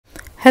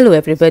Hello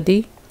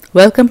everybody,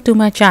 welcome to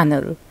my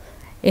channel.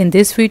 In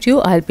this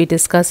video I'll be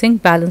discussing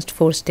balanced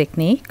force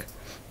technique.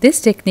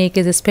 This technique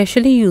is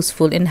especially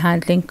useful in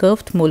handling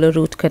curved molar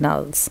root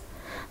canals.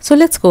 So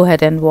let's go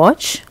ahead and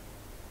watch.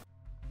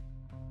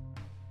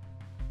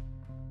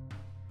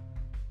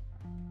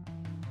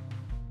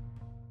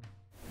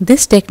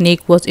 This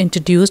technique was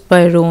introduced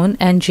by Rowan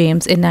and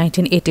James in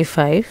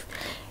 1985.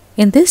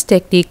 In this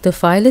technique, the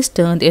file is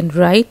turned in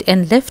right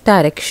and left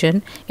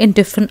direction in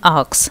different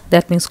arcs,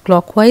 that means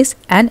clockwise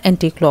and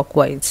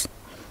anti-clockwise.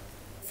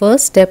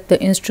 First step,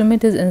 the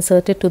instrument is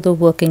inserted to the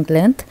working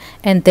length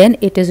and then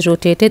it is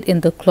rotated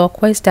in the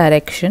clockwise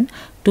direction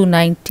to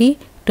 90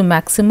 to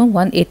maximum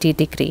 180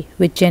 degree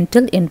with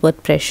gentle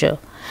inward pressure.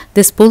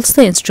 This pulls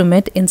the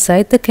instrument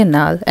inside the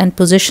canal and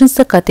positions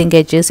the cutting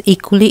edges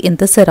equally in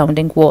the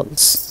surrounding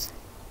walls.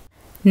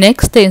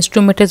 Next, the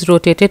instrument is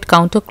rotated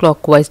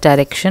counterclockwise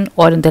direction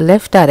or in the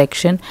left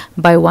direction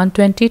by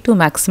 120 to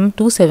maximum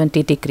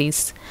 270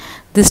 degrees.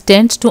 This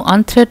tends to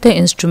unthread the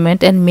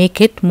instrument and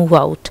make it move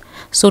out.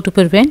 So to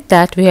prevent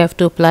that, we have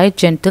to apply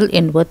gentle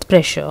inward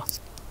pressure.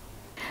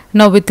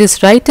 Now with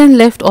this right and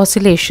left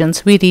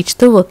oscillations, we reach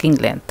the working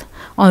length.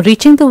 On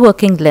reaching the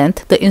working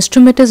length, the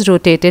instrument is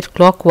rotated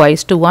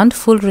clockwise to one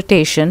full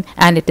rotation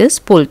and it is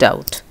pulled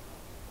out.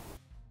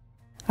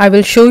 I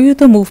will show you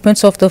the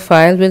movements of the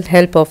file with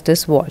help of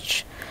this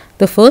watch.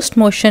 The first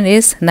motion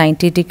is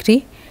 90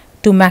 degree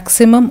to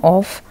maximum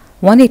of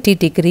 180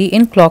 degree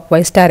in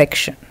clockwise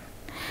direction.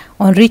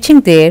 On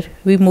reaching there,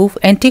 we move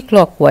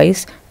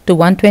anti-clockwise to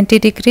 120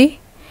 degree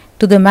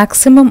to the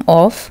maximum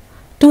of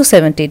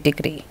 270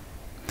 degree.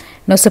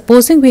 Now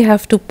supposing we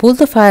have to pull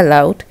the file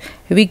out,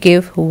 we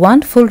give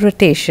one full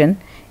rotation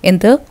in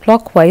the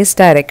clockwise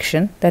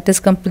direction, that is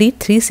complete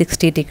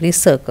 360 degree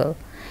circle.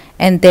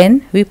 And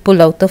then we pull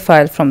out the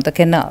file from the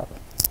canal.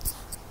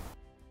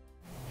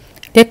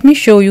 Let me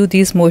show you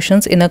these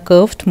motions in a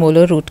curved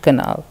molar root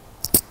canal.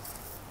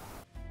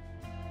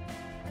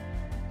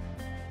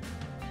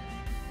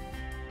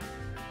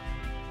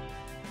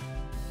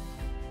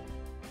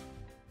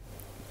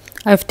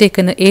 I have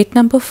taken an 8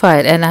 number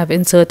file and I have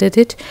inserted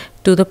it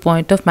to the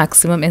point of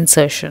maximum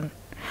insertion.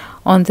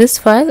 On this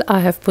file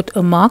I have put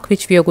a mark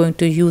which we are going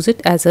to use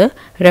it as a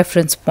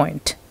reference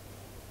point.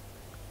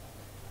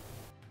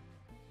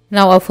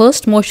 Now our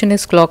first motion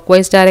is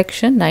clockwise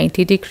direction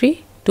 90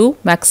 degree to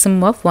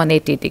maximum of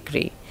 180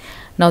 degree.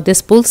 Now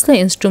this pulls the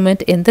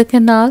instrument in the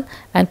canal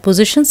and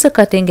positions the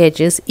cutting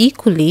edges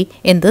equally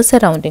in the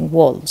surrounding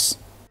walls.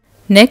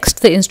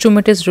 Next, the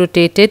instrument is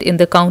rotated in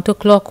the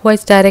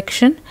counterclockwise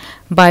direction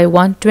by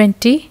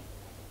 120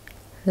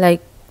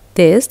 like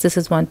this. This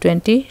is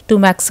 120 to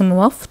maximum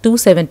of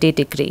 270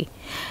 degree.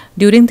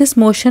 During this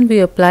motion we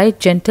apply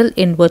gentle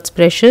inwards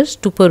pressures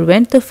to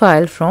prevent the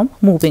file from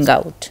moving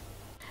out.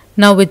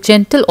 Now with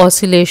gentle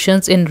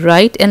oscillations in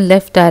right and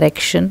left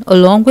direction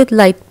along with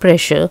light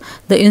pressure,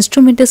 the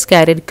instrument is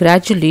carried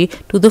gradually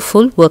to the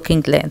full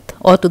working length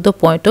or to the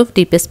point of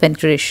deepest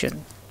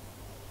penetration.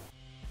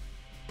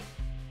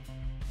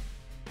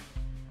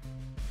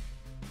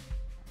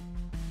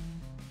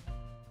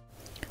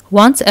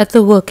 Once at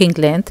the working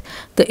length,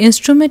 the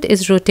instrument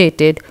is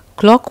rotated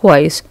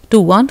clockwise to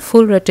one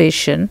full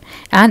rotation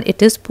and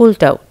it is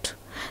pulled out.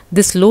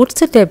 This loads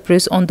the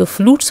debris on the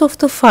flutes of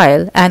the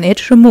file and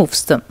it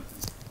removes them.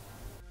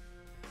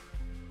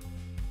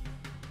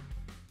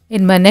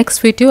 In my next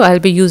video, I'll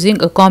be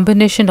using a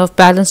combination of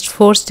balanced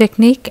force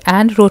technique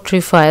and rotary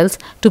files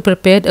to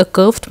prepare a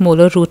curved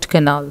molar root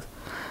canal.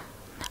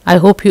 I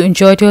hope you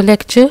enjoyed your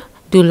lecture.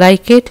 Do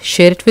like it,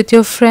 share it with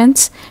your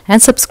friends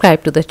and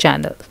subscribe to the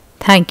channel.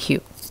 Thank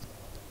you.